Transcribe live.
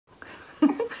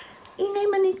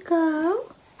naman ikaw?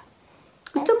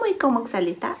 Gusto mo ikaw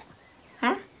magsalita?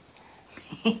 Ha?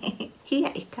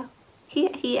 Hiya ikaw.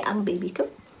 Hiya ang baby ko.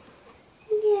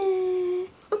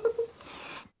 Yeah.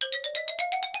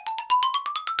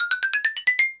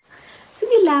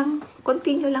 Sige lang.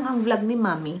 Continue lang ang vlog ni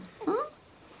Mommy.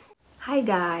 Hi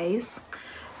guys.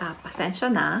 Pasensya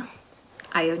na.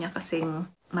 Ayaw niya kasing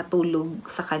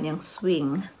matulog sa kanyang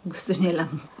swing. Gusto niya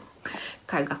lang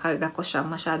karga-karga ko siya.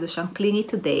 Masyado siyang clingy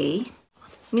today.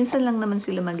 Minsan lang naman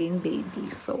sila maging baby.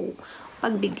 So,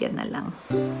 pagbigyan na lang.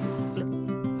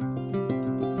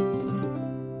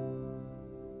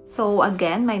 So,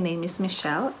 again, my name is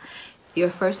Michelle.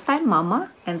 Your first time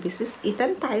mama. And this is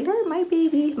Ethan Tyler, my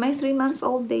baby. My 3 months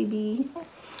old baby.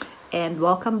 And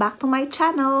welcome back to my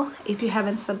channel. If you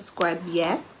haven't subscribed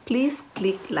yet, please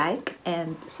click like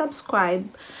and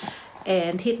subscribe.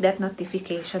 And hit that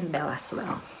notification bell as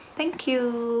well. Thank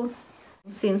you!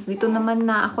 Since dito naman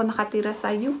na ako nakatira sa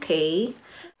UK,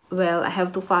 well, I have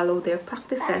to follow their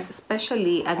practices,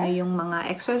 especially ano yung mga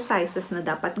exercises na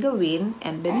dapat gawin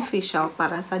and beneficial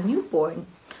para sa newborn.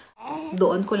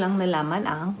 Doon ko lang nalaman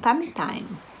ang tummy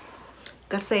time.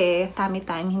 Kasi tummy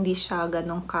time hindi siya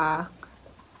ganun ka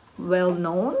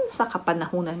well-known sa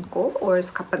kapanahunan ko or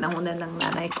sa kapanahunan ng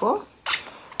nanay ko.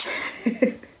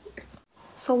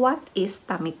 So what is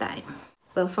tummy time?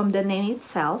 Well, from the name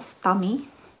itself,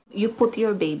 tummy, you put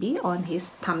your baby on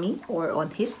his tummy or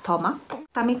on his stomach.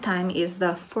 Tummy time is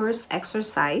the first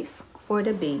exercise for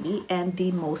the baby and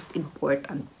the most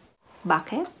important.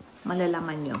 Bakit?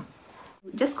 Malalaman nyo.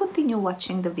 Just continue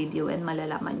watching the video and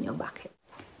malalaman nyo bakit.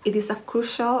 It is a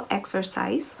crucial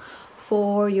exercise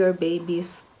for your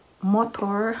baby's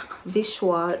motor,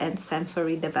 visual, and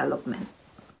sensory development.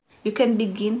 You can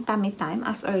begin tummy time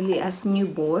as early as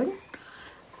newborn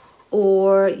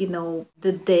or,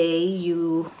 the day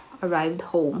you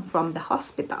arrived home from the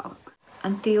hospital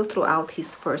until throughout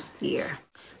his first year.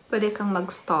 Pwede kang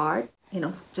mag-start,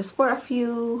 just for a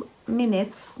few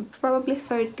minutes, probably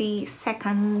 30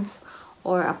 seconds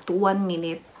or up to 1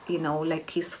 minute,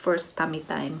 like his first tummy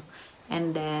time.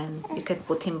 And then you can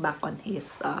put him back on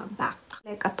his back.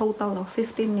 Like a total of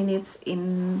 15 minutes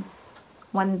in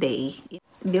one day.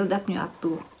 Build up nyo up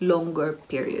to longer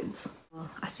periods.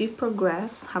 As you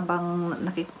progress, habang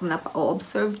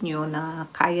na-observe nyo na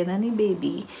kaya na ni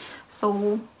baby,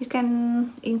 so you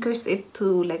can increase it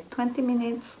to like 20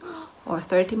 minutes or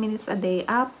 30 minutes a day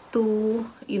up to,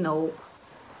 1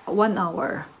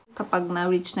 hour. Kapag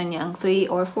na-reach na niya ang 3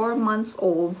 or 4 months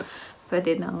old,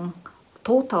 pwede ng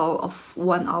total of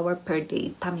 1 hour per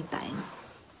day tummy time.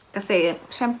 Kasi,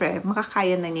 syempre,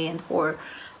 makakaya na niya yan for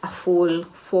a full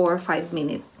 4-5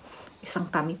 minutes. Isang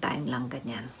tummy time lang,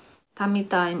 ganyan. Tummy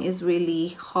time is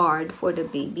really hard for the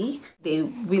baby. They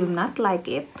will not like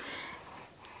it.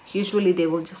 Usually, they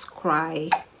will just cry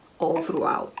all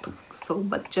throughout. So,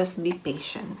 but just be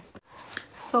patient.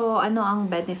 So, ano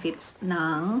ang benefits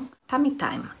ng tummy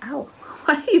time? Ow!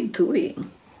 What are you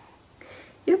doing?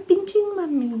 You're pinching,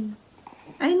 mommy.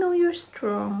 I know you're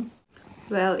strong.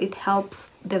 Well, it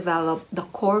helps develop the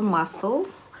core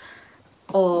muscles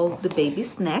of the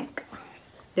baby's neck,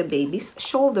 the baby's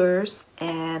shoulders,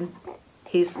 and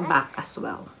his back as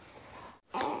well.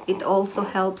 It also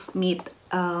helps meet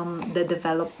the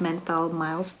developmental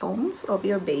milestones of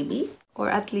your baby, or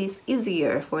at least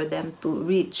easier for them to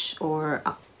reach or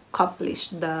accomplish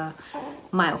the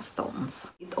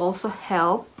milestones. It also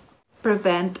helps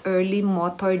prevent early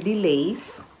motor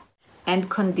delays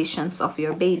and conditions of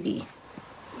your baby.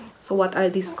 So what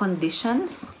are these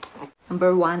conditions?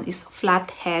 Number 1 is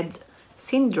flat head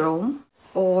syndrome,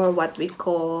 or what we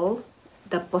call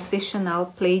the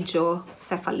positional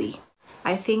plagiocephaly.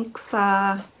 I think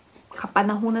sa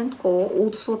kapanahunan ko,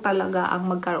 uso talaga ang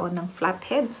magkaroon ng flat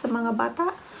head sa mga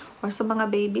bata or sa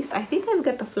mga babies. I think I've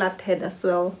got a flat head as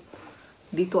well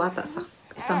dito ata sa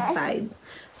isang side.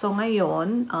 So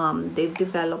ngayon, they've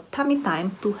developed tummy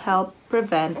time to help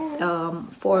prevent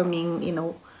forming,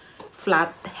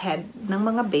 flat head ng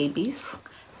mga babies.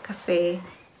 Kasi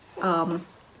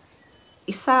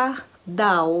isa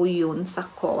daw yun sa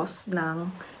cause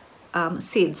ng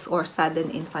SIDS or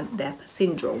sudden infant death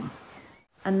syndrome.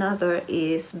 Another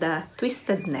is the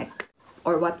twisted neck,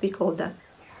 or what we call the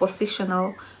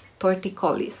positional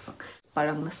torticollis.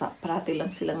 Parang parati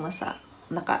lang silang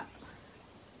naka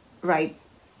right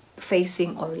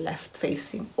facing or left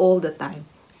facing all the time.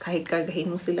 Kahit kargahin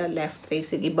mo sila left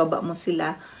facing, ibaba mo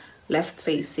sila left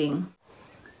facing.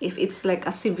 If it's like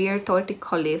a severe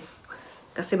torticollis,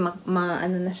 kasi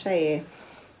ano na siya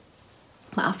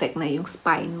ma-affect na yung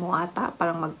spine mo ata,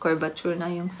 parang mag-curvature na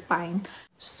yung spine.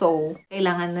 So,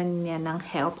 kailangan na niya ng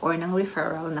help or ng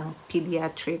referral ng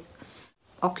pediatric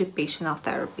occupational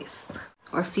therapist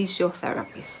or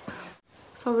physiotherapist.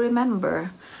 So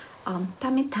remember,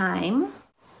 tummy time,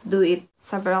 do it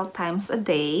several times a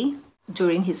day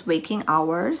during his waking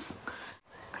hours,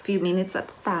 a few minutes at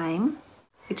a time.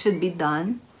 It should be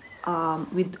done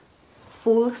with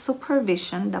full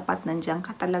supervision. Dapat nandiyan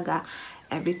ka talaga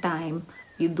every time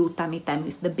you do tummy time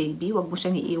with the baby. Huwag mo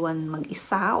siyang iiwan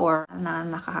mag-isa or na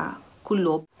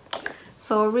nakakulob.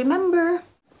 So remember,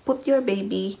 put your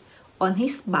baby on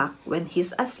his back when he's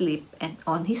asleep and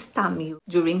on his tummy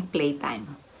during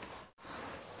playtime.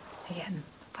 Ayan,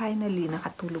 finally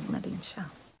nakatulog na rin siya.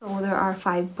 So there are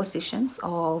 5 positions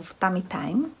of tummy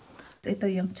time. Ito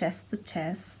yung chest to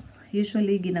chest.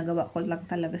 Usually, ginagawa ko lang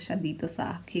talaga siya dito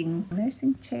sa aking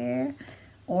nursing chair.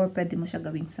 Or pwede mo siya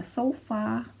gawin sa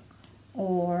sofa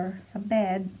or sa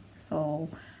bed. So,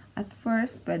 at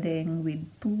first, pwedeng with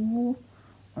 2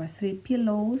 or 3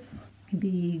 pillows.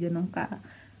 Hindi ganun ka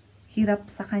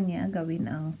hirap sa kanya gawin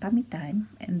ang tummy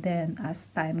time. And then, as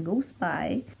time goes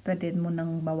by, pwede mo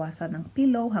nang bawasan ng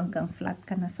pillow hanggang flat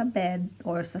ka na sa bed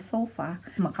or sa sofa.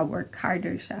 Maka-work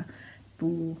harder siya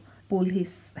to pull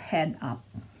his head up.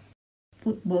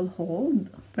 Football hold,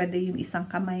 pwede yung isang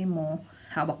kamay mo,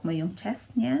 hawak mo yung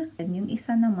chest niya, and yung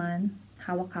isa naman,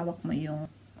 hawak-hawak mo yung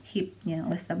hip niya.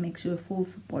 Basta make sure full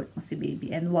support mo si baby.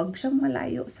 And wag siyang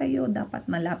malayo sa'yo, dapat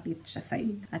malapit siya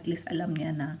sa'yo. At least alam niya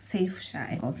na safe siya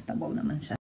and comfortable naman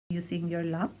siya. Using your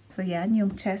lap. So yan,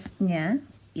 yung chest niya,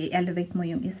 i-elevate mo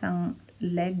yung isang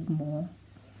leg mo.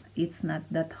 It's not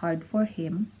that hard for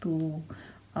him to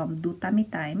do tummy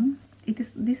time.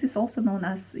 This is also known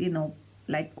as, you know,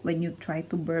 like when you try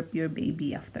to burp your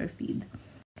baby after feed.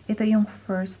 Ito yung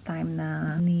first time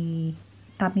na ni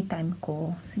tummy time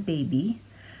ko si baby.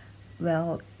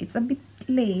 Well, it's a bit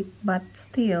late, but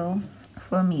still,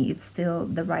 for me, it's still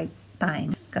the right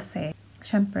time. Kasi,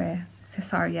 syempre,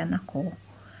 cesarean ako.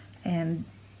 And,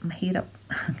 mahirap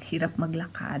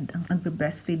maglakad.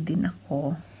 Nagbe-breastfeed din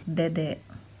ako. Dede,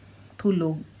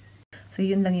 tulog. So,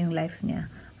 yun lang yung life niya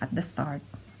at the start.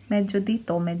 Medyo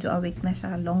awake na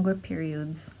siya, longer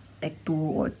periods, like 2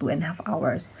 or 2.5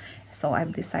 hours. So,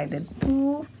 I've decided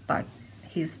to start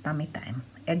his tummy time.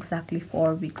 Exactly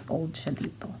 4 weeks old siya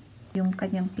dito. Yung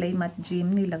kanyang playmat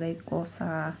gym, nilagay ko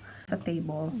sa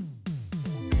table.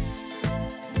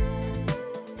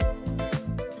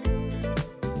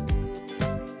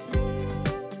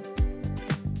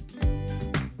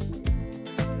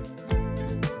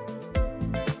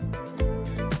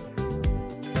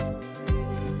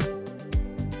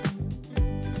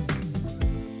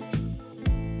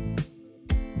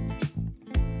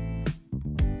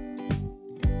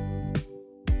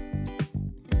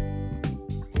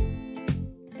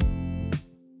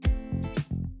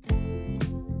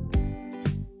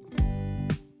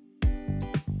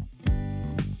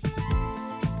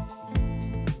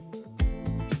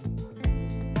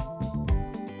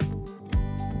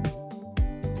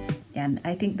 And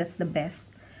I think that's the best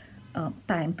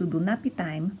time to do nappy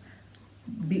time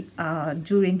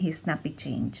during his nappy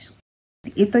change.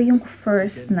 Ito yung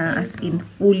first na as in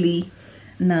fully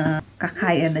na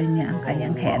kakaya na niya ang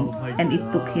kanyang head. And it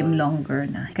took him longer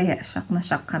na. Kaya shock na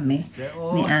shock kami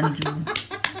ni Andrew.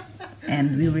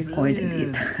 And we recorded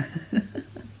it.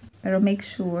 Pero make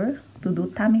sure to do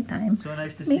tummy time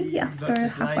maybe after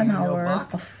half an hour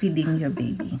of feeding your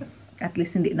baby. At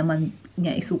least hindi naman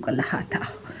niya isuka lahat.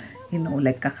 You know,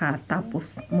 like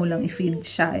kakatapos mo lang i-feed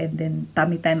siya and then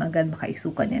tummy time agad, baka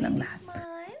isuka niya lang lahat.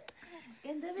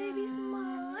 Can the baby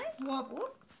smile?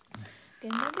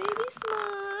 Can the baby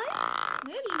smile?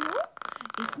 Hello?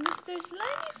 It's Mr.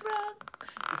 Slimy Frog.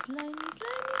 Slimy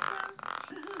Frog.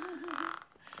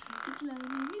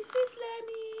 Slimy, Mr.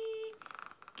 Slimy.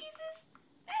 Kisses.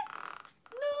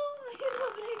 No, I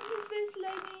don't like Mr.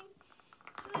 Slimy.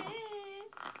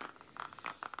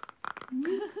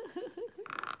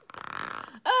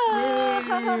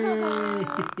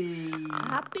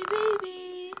 Happy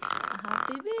baby!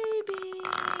 Happy baby!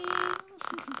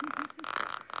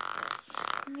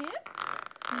 Yep. Yep.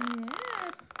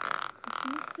 It's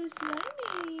Mr.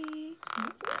 Slimy.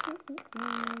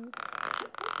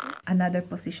 Another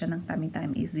position ng tummy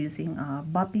time is using a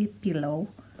boppy pillow.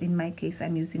 In my case,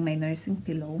 I'm using my nursing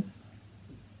pillow.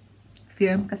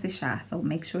 Firm kasi siya, so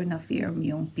make sure na firm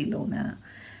yung pillow na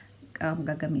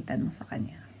gagamitan mo sa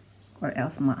kanya. Or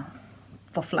else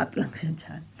pa-flat lang siya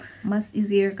dyan. Mas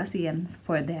easier kasi yan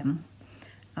for them.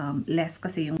 Less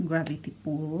kasi yung gravity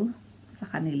pull sa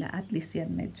kanila. At least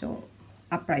yan medyo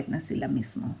upright na sila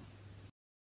mismo.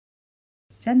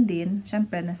 Dyan din,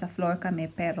 syempre nasa floor kami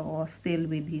pero still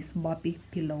with his boppy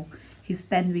pillow. He's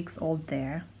 10 weeks old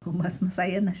there. Mas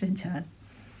masaya na siya dyan.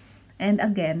 And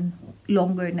again,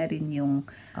 longer na rin yung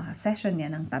session niya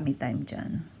ng tummy time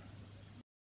dyan.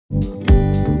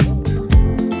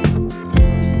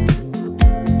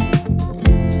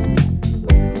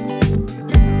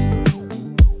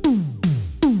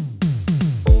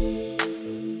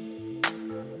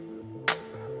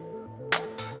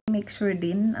 Make sure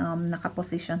din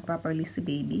nakaposition properly si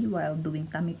baby while doing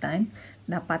tummy time.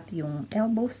 Dapat yung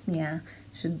elbows niya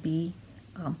should be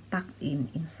tucked in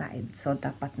inside. So,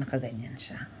 dapat nakaganyan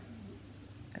siya.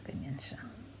 Nakaganyan siya.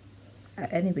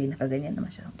 Anyway, nakaganyan naman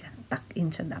siya. Diyan. Tuck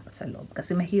in siya dapat sa loob.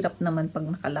 Kasi mahirap naman pag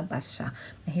nakalabas siya.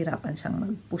 Mahirapan siyang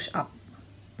mag-push up.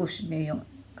 Push niya yung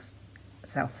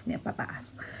self niya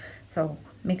pataas. So,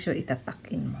 make sure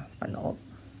ita-tuck in mo paloob.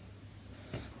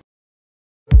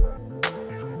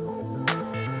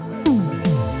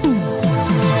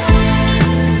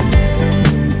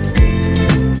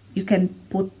 You can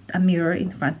put a mirror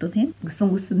in front of him.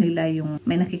 Gustong-gusto nila yung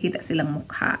may nakikita silang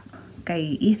mukha.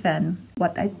 Kay Ethan,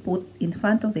 what I put in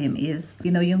front of him is,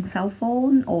 you know, yung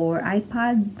cellphone or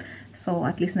iPad. So,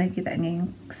 at least nakikita niya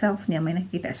yung self niya. May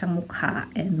nakikita siyang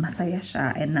mukha and masaya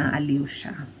siya and naaliw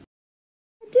siya.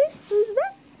 Who's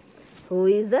that? Who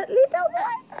is that little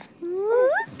boy?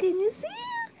 Can you see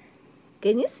him?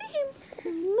 Can you see him?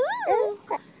 No.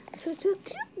 Such a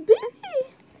cute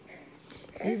baby.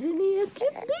 Isn't he a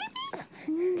cute baby?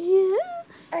 Yeah.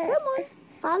 Come on,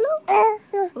 follow.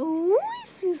 Oh,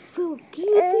 he's so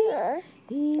cutie.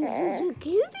 He's such a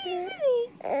cutie, isn't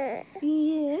he?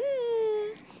 Yeah.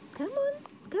 Come on,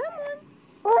 come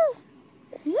on.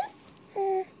 Yeah.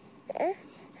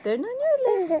 Turn on your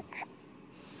left.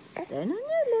 Turn on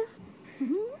your left.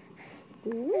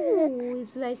 Ooh,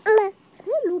 it's like,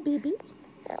 hello, baby.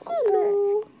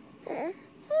 Hello.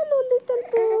 Hello, little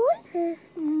boy.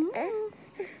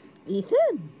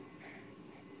 Ethan.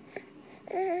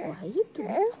 What are you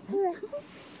doing?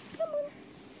 Come on.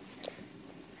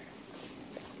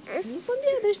 Look on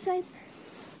the other side.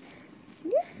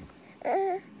 Yes.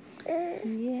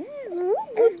 Yes. Oh,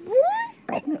 good boy.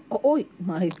 Oh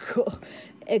my God.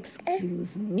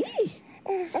 Excuse me.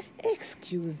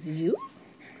 Excuse you.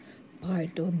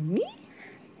 Pardon me.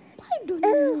 Pardon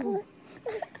you.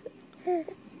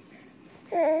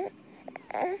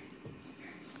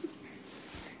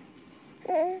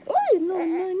 Oh, no,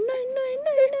 no, no, no,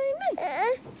 no, no, no.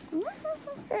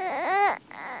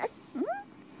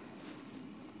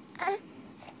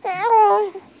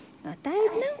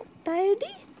 Tired now?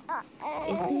 Tiredy?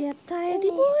 Is he a tiredy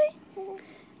boy?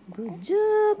 Good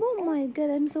job. Oh my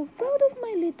God, I'm so proud of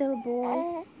my little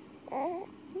boy.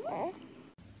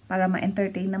 Para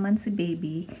ma-entertain naman si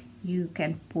baby, you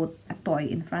can put a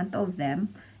toy in front of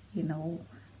them, you know,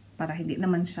 para hindi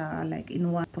naman siya like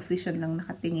in one position lang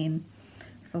nakatingin.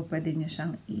 So, pwede nyo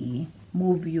siyang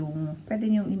i-move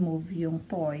yung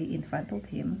toy in front of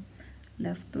him,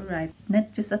 left to right. Not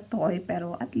just a toy,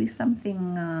 pero at least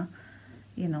something,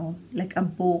 you know, like a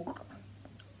book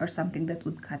or something that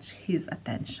would catch his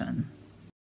attention.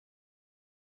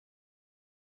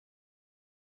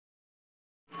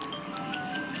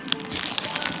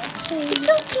 It's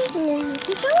okay.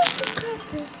 It's all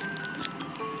subscriber.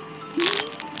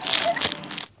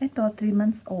 Ito, 3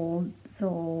 months old.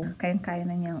 So, kayang-kaya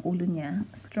na niya ang ulo niya.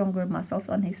 Stronger muscles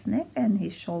on his neck and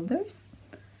his shoulders.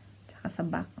 Tsaka sa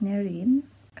back niya rin.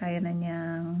 Kaya na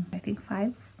niyang, I think,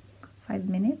 5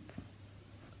 minutes.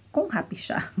 Kung happy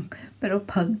siya. Pero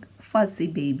pag fuzzy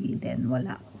baby, then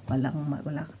wala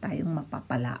tayong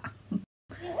mapapala.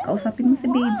 Kausapin mo si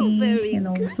baby. You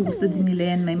know, gusto din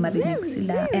nila yan. May marinig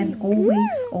sila. And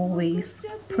always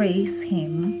praise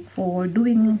him for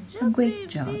doing a great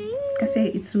job.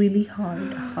 Kasi it's really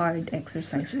hard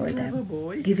exercise for them.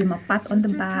 Give him a pat on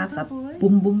the back, sa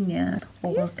bumbum niya,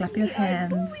 or clap your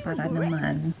hands para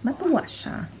naman matuwa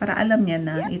siya. Para alam niya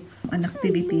na it's an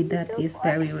activity that is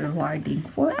very rewarding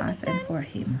for us and for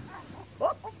him.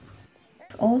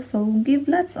 Also, give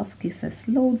lots of kisses.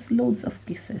 Loads of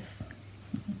kisses.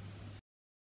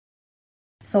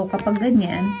 So, kapag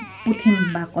ganyan, put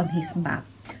him back on his back.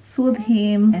 Soothe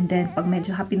him, and then pag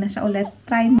medyo happy na siya ulit,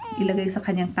 try mo ilagay sa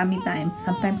kanyang tummy time.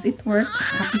 Sometimes it works,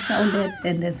 happy siya ulit,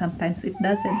 and then sometimes it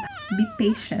doesn't. Be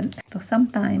patient. So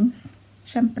sometimes,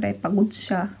 syempre, pagod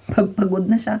siya. Pag pagod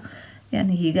na siya, yan,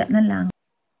 hihiga na lang.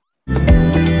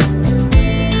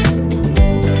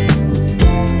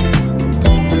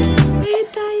 Are you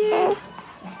tired?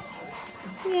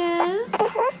 Yeah?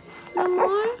 No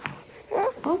more?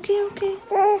 Okay.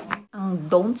 Ang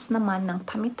don'ts naman ng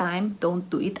tummy time, don't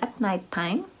do it at night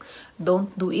time. Don't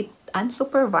do it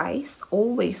unsupervised.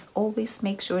 Always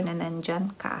make sure na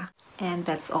nandyan ka. And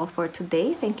that's all for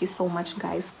today. Thank you so much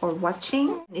guys for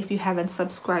watching. If you haven't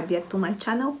subscribed yet to my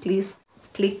channel, please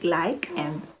click like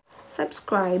and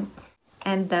subscribe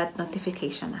and that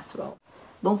notification as well.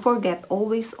 Don't forget,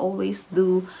 always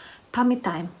do tummy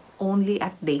time only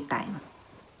at daytime.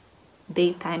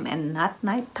 Daytime and not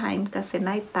nighttime, kasi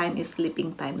nighttime is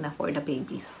sleeping time na for the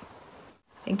babies.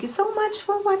 Thank you so much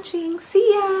for watching.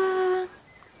 See ya!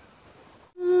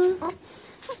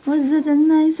 Was that a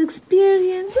nice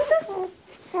experience?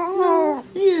 Yeah,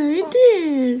 it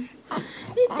is.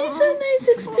 It is a nice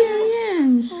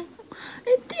experience.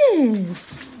 It is.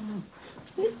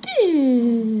 It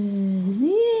is.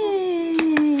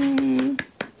 Yay!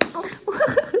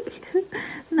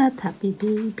 Not happy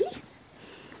baby.